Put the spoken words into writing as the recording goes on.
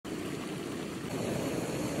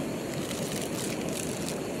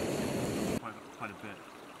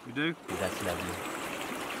We do? That's lovely.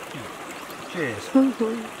 Cheers.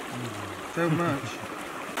 So much.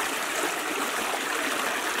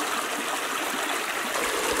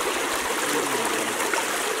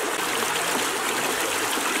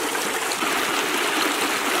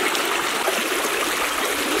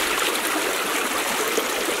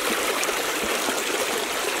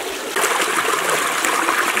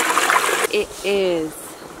 It is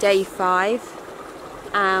day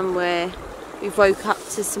 5 and we've woke up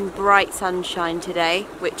to some bright sunshine today,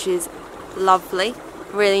 which is lovely.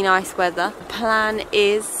 Really nice weather. The plan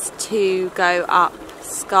is to go up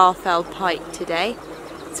Scafell Pike today.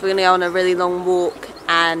 So we're going to go on a really long walk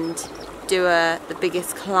and do the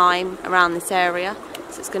biggest climb around this area.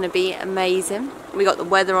 So it's going to be amazing. We got the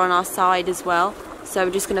weather on our side as well. So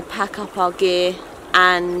we're just going to pack up our gear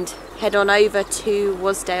and head on over to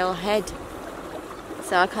Wasdale Head.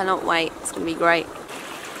 So I cannot wait, it's going to be great.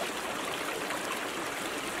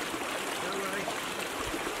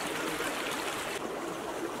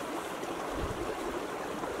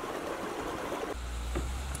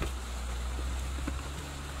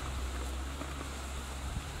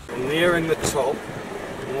 We're nearing the top,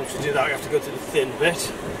 and once we do that we have to go to the thin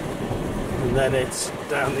bit, and then it's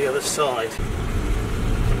down the other side.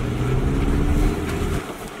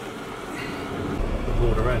 The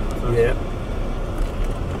border end. Yeah.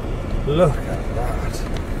 Look at that.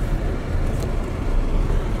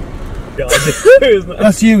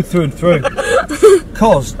 That's you through and through.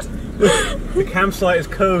 Caused. The campsite is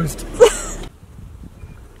closed.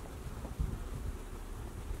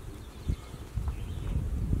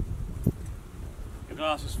 The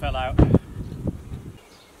glasses fell out.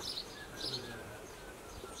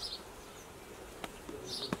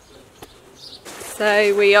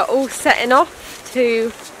 So we are all setting off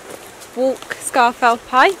to walk Scafell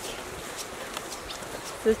Pike.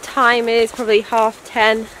 The time is probably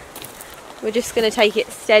 10:30. We're just going to take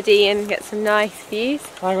it steady and get some nice views.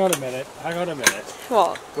 Hang on a minute.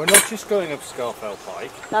 What? We're not just going up Scafell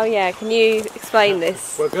Pike. Oh yeah, can you explain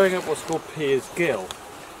this? We're going up what's called Piers Gill,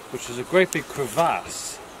 which is a great big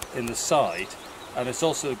crevasse in the side, and it's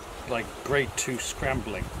also like grade 2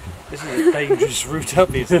 scrambling. This is a dangerous route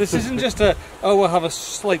up here. So this isn't just we'll have a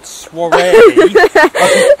slight soiree.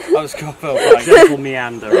 That was Scafell Pike. Gentle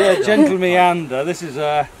meander. Yeah, gentle meander. This is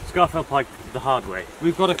Scafell Pike the hard way.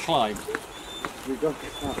 we've got to climb.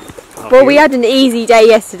 Well, we had an easy day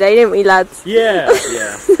yesterday, didn't we, lads? Yeah,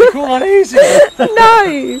 yeah. You call that easy? No!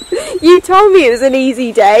 You told me it was an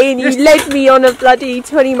easy day and you led me on a bloody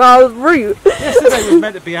 20-mile route. Yesterday was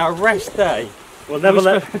meant to be our rest day. Well, never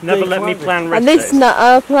let me plan rest And this days.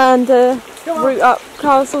 nutter planned a route up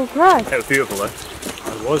Castle Crag. It was beautiful though.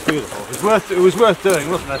 It was beautiful. It was worth doing,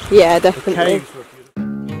 wasn't it? Yeah, definitely. Caves were beautiful.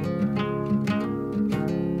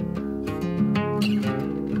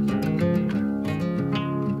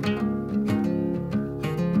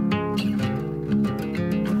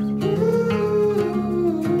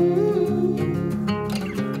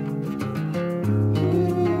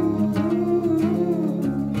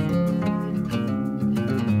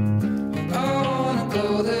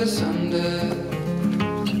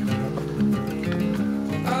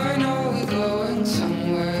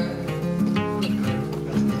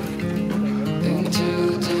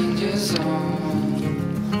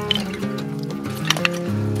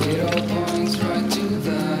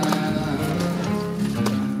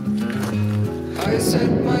 I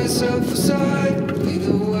set myself aside, lead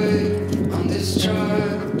the way on this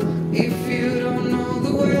trial. If you don't know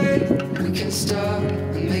the way, we can stop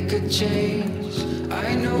and make a change.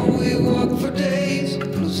 I know we walk for days,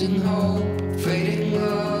 losing hope, fading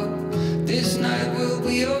love. This night will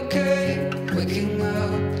be okay, waking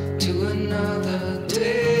up to another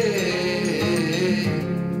day.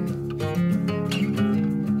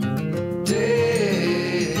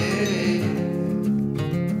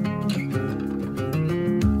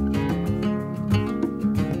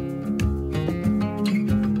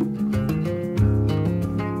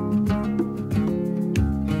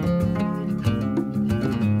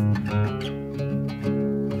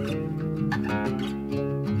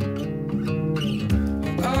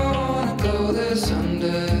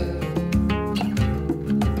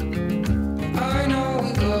 I know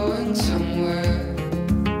we're going somewhere,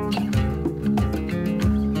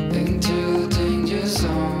 into the danger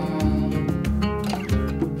zone.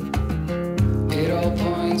 It all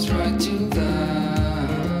points right to that.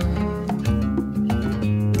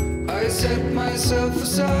 I set myself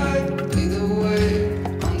aside, lead the way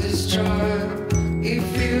on this trial. If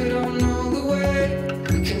you don't know the way,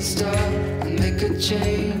 we can stop and make a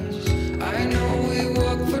change. I know we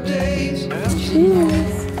walk for days,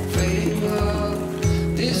 fading love.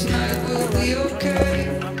 This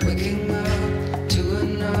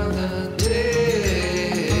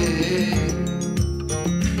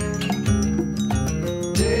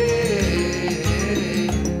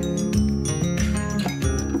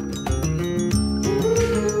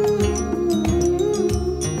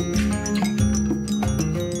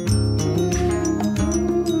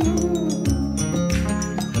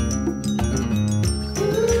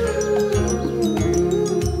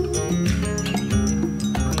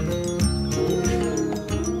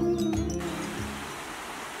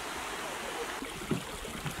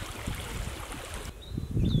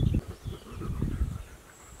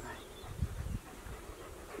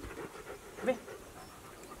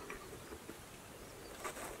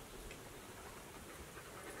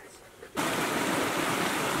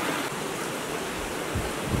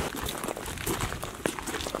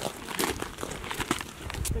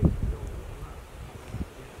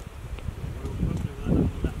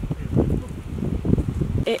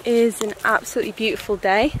It is an absolutely beautiful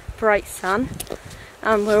day, bright sun,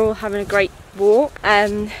 and we're all having a great walk.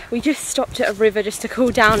 We just stopped at a river just to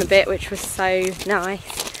cool down a bit, which was so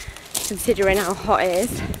nice considering how hot it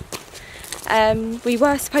is. We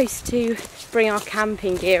were supposed to bring our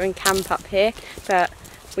camping gear and camp up here, but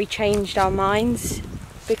we changed our minds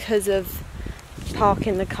because of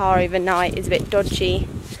parking the car overnight is a bit dodgy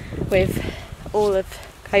with all of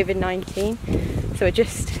COVID-19, so we're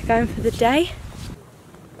just going for the day.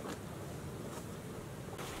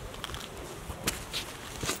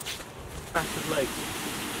 Massive lakes,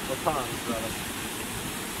 or ponds rather.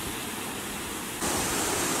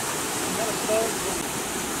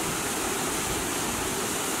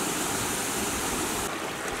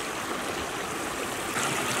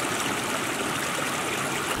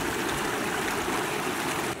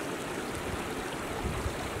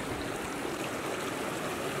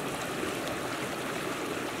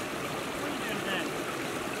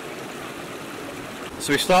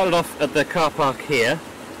 So we started off at the car park here,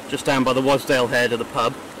 just down by the Wasdale head of the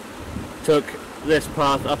pub. Took this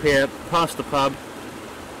path up here, past the pub,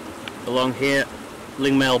 along here,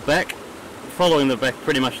 Lingmale Beck, following the beck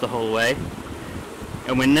pretty much the whole way.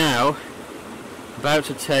 And we're now about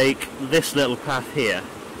to take this little path here.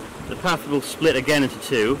 The path will split again into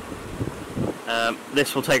two.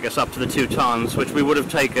 This will take us up to the two tarns, which we would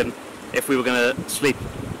have taken if we were going to sleep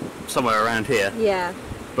somewhere around here. Yeah.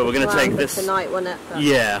 But we're going to take this tonight, wasn't it?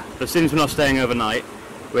 Yeah, but since we're not staying overnight,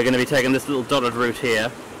 we're going to be taking this little dotted route here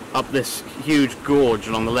up this huge gorge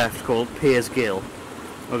along the left called Piers Gill.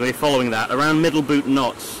 We're going to be following that around Middle Boot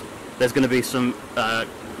Knots. There's going to be some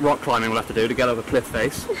rock climbing we'll have to do to get over cliff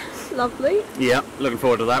face. Lovely. Yeah, looking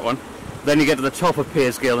forward to that one. Then you get to the top of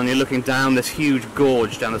Piers Gill and you're looking down this huge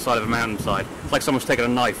gorge down the side of a mountainside. It's like someone's taken a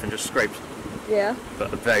knife and just scraped. Yeah.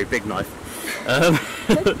 But a very big knife.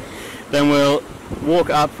 Then we'll walk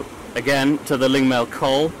up again to the Lingmale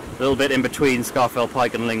Col, a little bit in between Scafell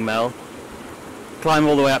Pike and Lingmale. Climb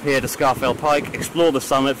all the way up here to Scafell Pike, explore the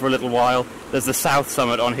summit for a little while. There's the south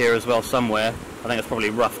summit on here as well somewhere. I think it's probably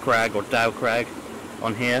Rough Crag or Dow Crag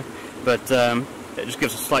on here. But it just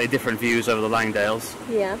gives us slightly different views over the Langdales.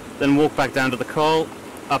 Yeah. Then walk back down to the Col,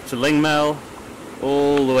 up to Lingmale,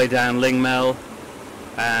 all the way down Lingmale,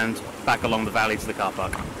 and back along the valley to the car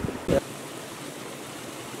park.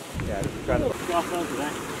 Yeah, it's incredible. Scafell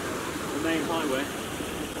today, the main highway.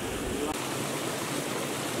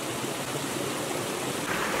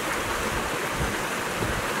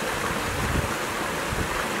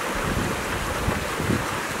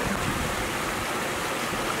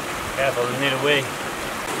 Careful, we need a wee.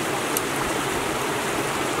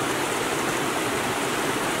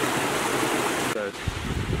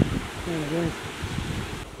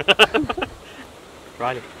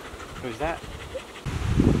 Riley, who's that?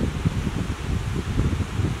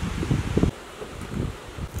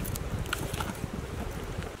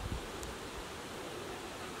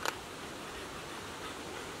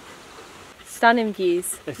 Stunning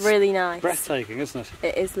views, It's really nice. Breathtaking, isn't it?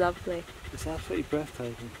 It is lovely. It's absolutely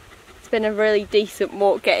breathtaking. It's been a really decent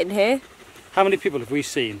walk getting here. How many people have we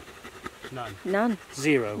seen? None. None.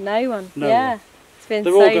 Zero. No one. No yeah. one. It's been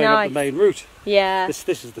They're so all going nice. up the main route. Yeah. This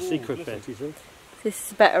is the secret bit, you see. This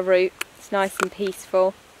is a better route. It's nice and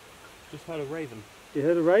peaceful. Just heard a raven. You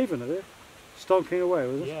heard a raven, have you? Stonking away,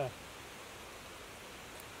 was it? Yeah.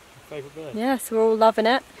 My favourite bird. Yeah, so we're all loving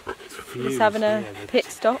it. Views, Just having a yeah, pit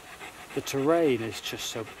stop. The terrain is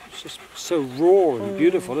just so raw and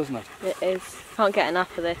beautiful, isn't it? It is. Can't get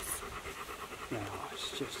enough of this. No,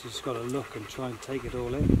 it's just got to look and try and take it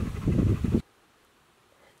all in.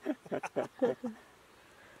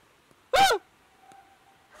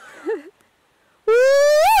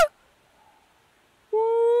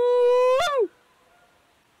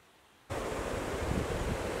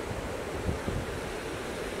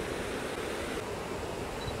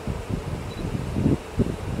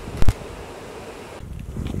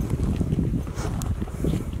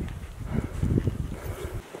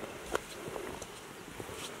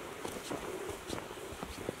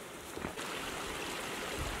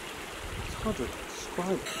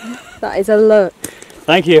 That is a look.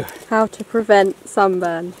 Thank you. How to prevent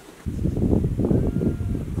sunburn.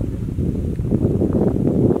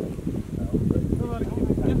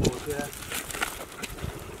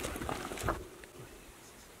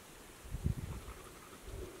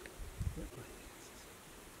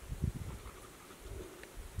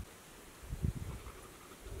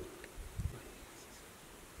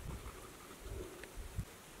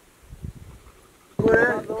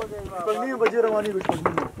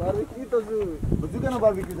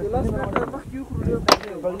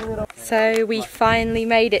 So we finally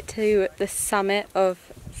made it to the summit of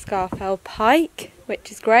Scafell Pike,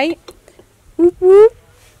 which is great. Whoop whoop.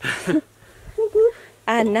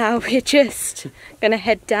 And now we're just going to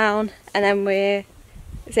head down, and then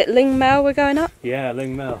is it Lingmel we're going up? Yeah,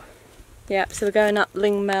 Lingmel. Yep, so we're going up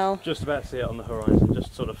Lingmel. Just about to see it on the horizon,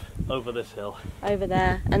 just sort of over this hill. Over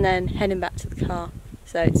there, and then heading back to the car.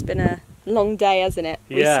 So it's been a long day, hasn't it?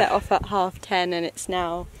 Yeah. We set off at 10:30 and it's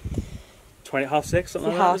now 6:30,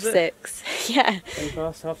 something like that, is it? 6:30. Yeah.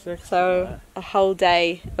 6:30. So a whole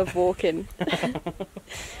day of walking.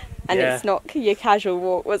 And Yeah. it's not your casual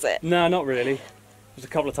walk, was it? No, not really. There's a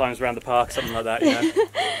couple of times around the park, something like that, you know.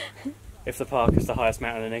 If the park is the highest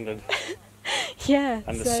mountain in England. Yeah.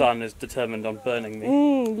 And the sun is determined on burning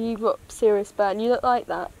me. You got serious burn. You look like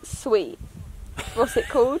that sweet. What's it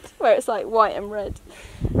called? Where it's like white and red.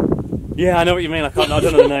 Yeah, I know what you mean. I don't know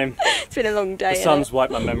the name. It's been a long day. The sun's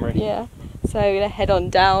wiped my memory. Yeah. So we're gonna head on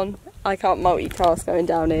down. I can't multitask going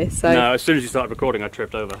down here. So. No, as soon as you started recording, I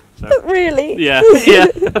tripped over. So. Really? Yeah. Yeah.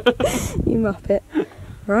 You muppet.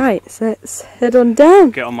 Right, so let's head on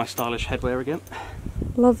down. Get on my stylish headwear again.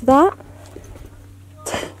 Love that.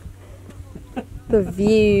 The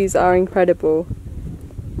views are incredible.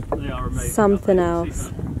 They are amazing. Something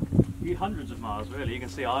else. Hundreds of miles, really. You can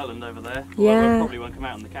see Ireland over there. Yeah. It probably won't come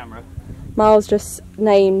out on the camera. Miles just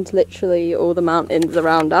named literally all the mountains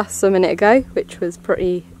around us a minute ago, which was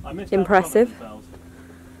pretty impressive.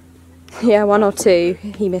 Yeah, 1 or 2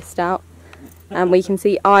 he missed out. And we can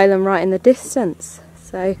see Ireland right in the distance.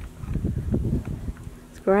 So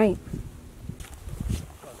it's great.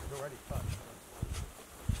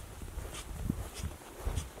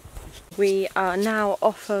 We are now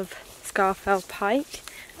off of Scafell Pike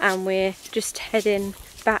and we're just heading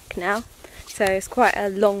back now. So it's quite a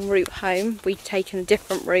long route home. We've taken a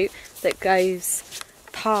different route that goes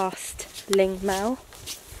past Lingmel.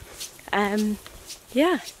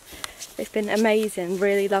 Yeah, it's been amazing,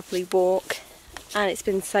 really lovely walk, and it's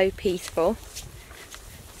been so peaceful.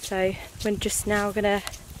 So we're just now gonna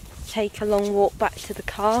take a long walk back to the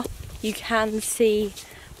car. You can see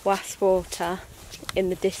Wasdale in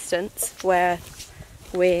the distance where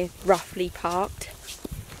we're roughly parked.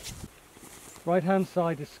 Right hand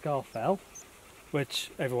side is Scafell,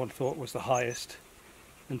 which everyone thought was the highest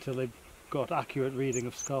until they got accurate reading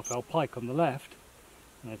of Scafell Pike on the left,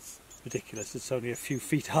 and it's ridiculous, it's only a few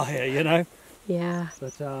feet higher, you know. Yeah.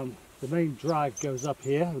 But the main drag goes up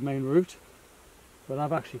here, the main route, but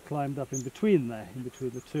I've actually climbed up in between there, in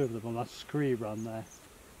between the two of them on that scree run there.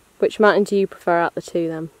 Which mountain do you prefer out the two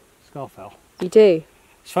then? Scafell. You do?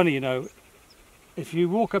 It's funny, you know, if you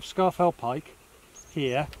walk up Scafell Pike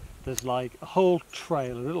here, there's like a whole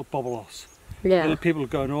trail of little bubbles. Yeah. Little people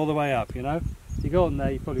going all the way up, you know. You go on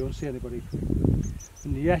there, you probably won't see anybody.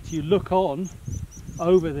 And yet you look on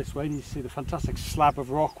over this way and you see the fantastic slab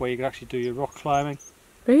of rock where you can actually do your rock climbing.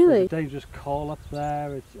 Really? There's a dangerous col up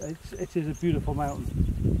there. It is a beautiful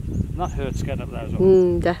mountain. And that hurts getting up there as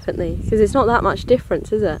well. Definitely. Because it's not that much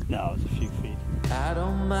difference, is it? No, it's a few feet. I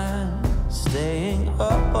don't mind staying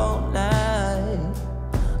up all night,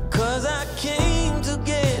 'cause I came to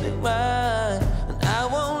get it right, and I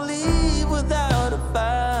won't leave without a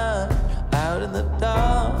fight. Out in the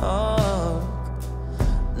dark,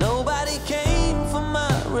 nobody came for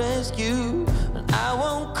my rescue, and I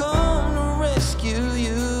won't come to rescue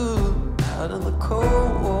you. Out in the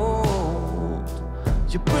cold,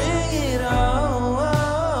 you bring it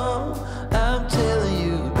on. I'm telling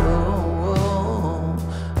you, no,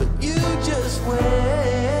 but you just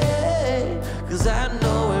wait, 'cause I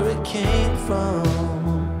know where it came from.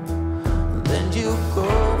 Then you go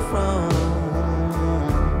from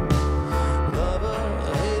lover,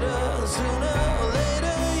 hater, sooner or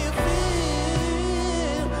later you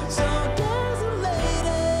feel so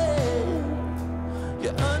desolated.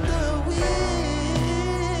 You're under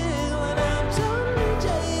wheel and I'm totally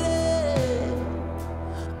jaded.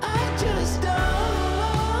 I just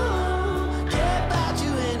don't care about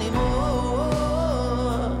you anymore.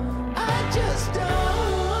 I just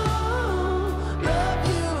don't love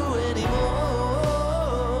you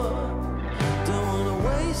anymore. Don't wanna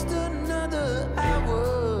waste another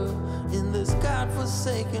hour in this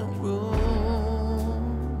godforsaken room.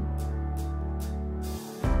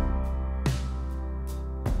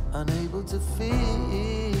 Unable to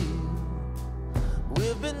feel.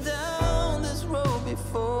 We've been down this road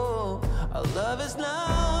before. Our love is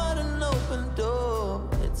not an open door,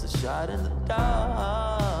 it's a shot in the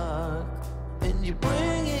dark. And you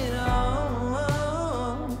bring it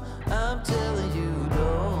on. I'm telling you,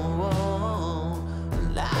 don't.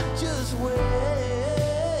 And I just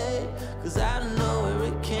wait, 'cause I know where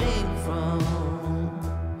it came from.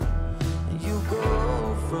 And you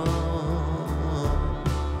go from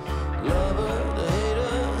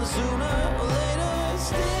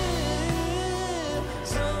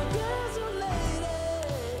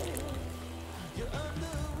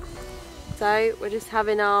So we're just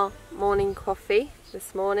having our morning coffee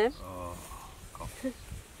this morning. Oh, coffee.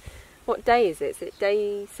 What day is it? Is it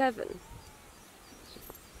day 7?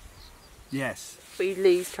 Yes. We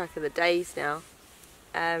lose track of the days now.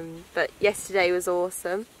 But yesterday was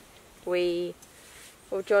awesome. Well, do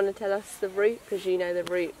you want to tell us the route? Because you know the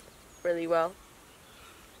route really well.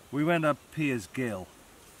 We went up Piers Gill,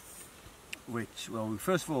 which, well, we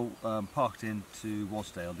first of all parked into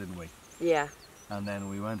Wasdale, didn't we? Yeah. And then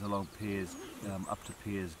we went along Piers, up to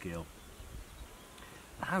Piers Gill.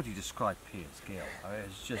 How do you describe Piers Gill? I mean,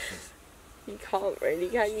 it's just this You can't really,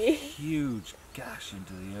 can you? huge gash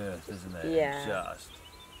into the earth, isn't it? Yeah. Just.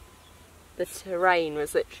 The terrain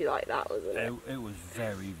was literally like that, wasn't it? It was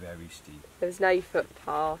very, very steep. There was no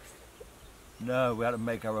footpath. No, we had to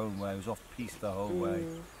make our own way. It was off-piste the whole way.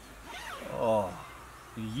 Oh,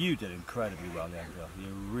 you did incredibly well, Angela. You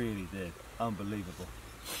really did. Unbelievable.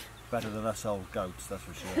 Better than us old goats, that's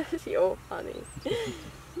for sure. You're funny.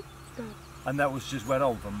 And that was just went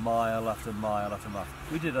on for mile after mile after mile.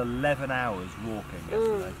 We did 11 hours walking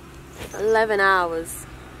yesterday. 11 hours.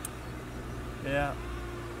 Yeah.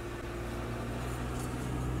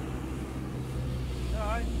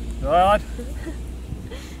 Alright.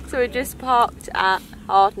 So we just parked at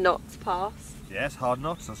Hard Knots Pass. Yes, Hard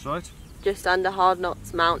Knots, that's right. Just under Hard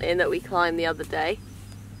Knots Mountain that we climbed the other day.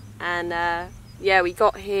 And yeah, we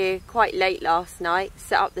got here quite late last night,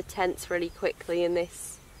 set up the tents really quickly in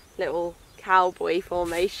this little cowboy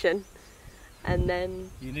formation. And then...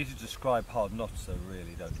 You need to describe Hard Knots though,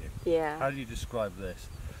 really, don't you? Yeah. How do you describe this?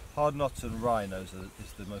 Hard Knots and Rhinos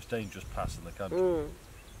is the most dangerous pass in the country.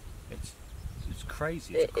 It's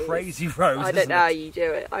crazy. It's a crazy road. I don't know how you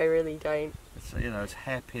do it. I really don't. It's, you know, it's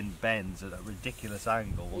hairpin bends at ridiculous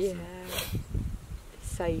angles. Yeah.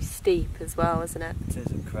 It's so steep as well, isn't it? It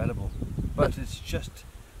is incredible. But it's just,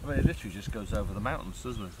 I mean, it literally just goes over the mountains,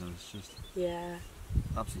 doesn't it? And it's just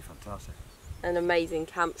absolutely fantastic. And amazing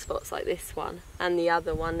camp spots like this one. And the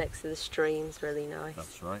other one next to the stream's really nice.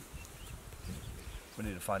 That's right. We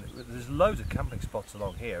need to find it. There's loads of camping spots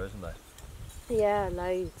along here, isn't there? Yeah,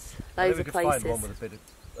 loads of places. We could find one with a bit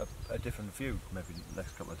of a different view maybe the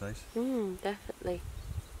next couple of days. Definitely.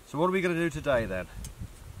 So what are we going to do today then?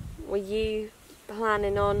 Were you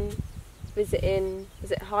planning on visiting,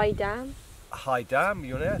 is it High Dam? High Dam,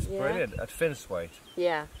 yes, Yeah. brilliant, at Finswaite.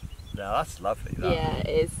 Yeah. No, that's lovely. That. Yeah, it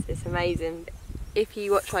is. It's amazing. If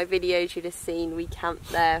you watch my videos, you'd have seen we camped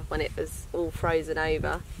there when it was all frozen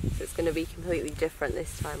over. So it's going to be completely different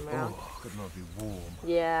this time round. Oh, good Lord, it'll be warm.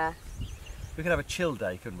 Yeah. We could have a chill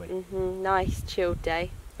day, couldn't we? Nice chilled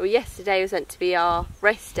day. Well, yesterday was meant to be our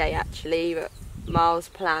rest day actually, but Miles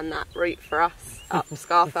planned that route for us up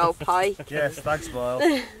Scafell Pike. Yes, thanks Miles.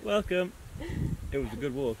 Welcome. It was a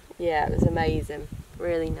good walk. Yeah, it was amazing.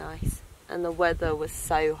 Really nice. And the weather was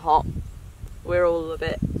so hot. We're all a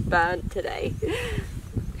bit burnt today.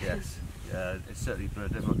 Yes, yeah, it's certainly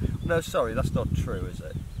burned everyone. No, sorry, that's not true, is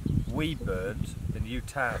it? We burned and you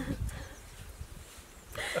tanned.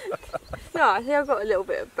 No, I think I've got a little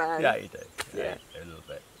bit of burn. Yeah, you do. Yeah. A little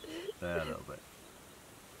bit. Yeah, a little bit.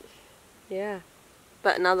 Yeah.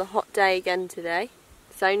 But another hot day again today.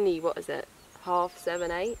 It's only, what is it,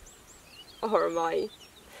 7:30, 8? Or am I?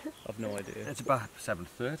 I've no idea. It's about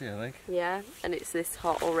 7:30, I think. Yeah, and it's this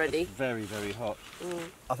hot already. Very, very hot.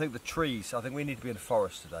 I think the trees, I think we need to be in the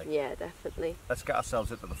forest today. Yeah, definitely. Let's get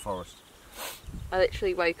ourselves into the forest. I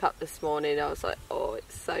literally woke up this morning, I was like, oh,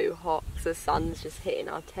 it's so hot, because the sun's just hitting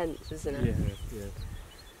our tents, isn't it? Yeah.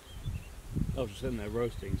 I was just sitting there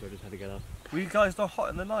roasting, so I just had to get up. Were you guys not hot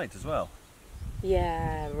in the night as well?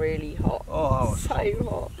 Yeah, really hot. Oh, I was so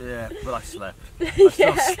hot. Yeah, but I slept. I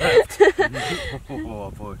still slept.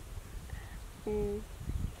 Oh boy. Yeah.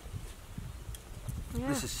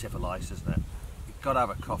 This is civilised, isn't it? You've got to have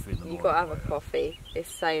a coffee in the morning. You've got to have a coffee. It's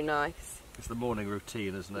so nice. It's the morning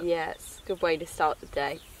routine, isn't it? Yeah, it's a good way to start the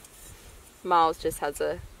day. Miles just has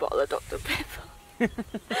a bottle of Dr. Pepper.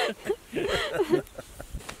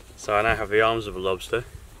 So I now have the arms of a lobster.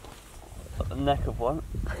 Got the neck of one.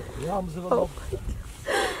 The arms of a lobster.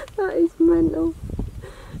 That is mental.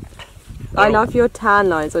 I love your tan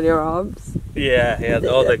lines on your arms. Yeah,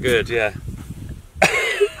 oh they're good, yeah.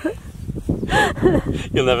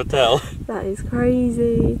 You'll never tell. That is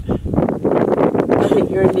crazy. I think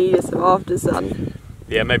you're in need of some after sun.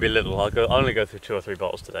 Yeah, maybe a little. I'll only go through 2 or 3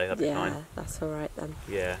 bottles today, that'd be fine. Yeah, that's alright then.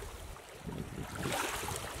 Yeah.